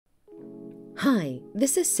Hi,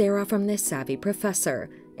 this is Sarah from The Savvy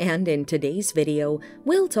Professor, and in today's video,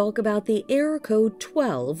 we'll talk about the error code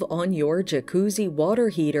 12 on your Jacuzzi water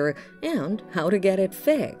heater and how to get it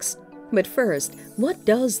fixed. But first, what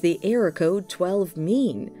does the error code 12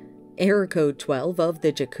 mean? Error code 12 of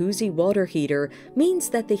the Jacuzzi water heater means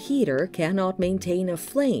that the heater cannot maintain a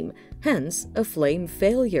flame, hence a flame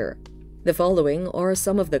failure. The following are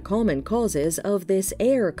some of the common causes of this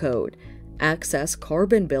error code: excess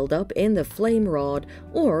carbon buildup in the flame rod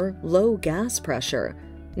or low gas pressure.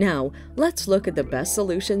 Now, let's look at the best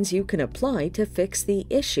solutions you can apply to fix the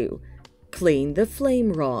issue. Clean the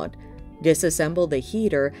flame rod. Disassemble the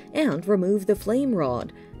heater and remove the flame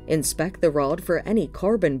rod. Inspect the rod for any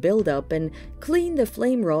carbon buildup and clean the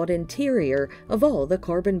flame rod interior of all the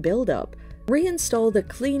carbon buildup. Reinstall the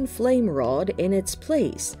clean flame rod in its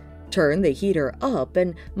place. Turn the heater up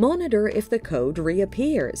and monitor if the code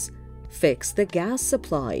reappears. Fix the gas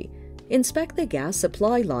supply. Inspect the gas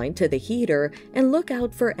supply line to the heater and look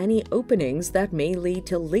out for any openings that may lead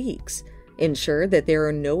to leaks. Ensure that there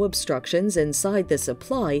are no obstructions inside the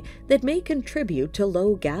supply that may contribute to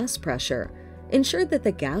low gas pressure. Ensure that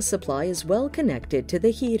the gas supply is well connected to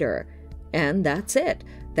the heater. And that's it.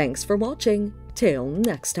 Thanks for watching. Till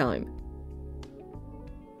next time.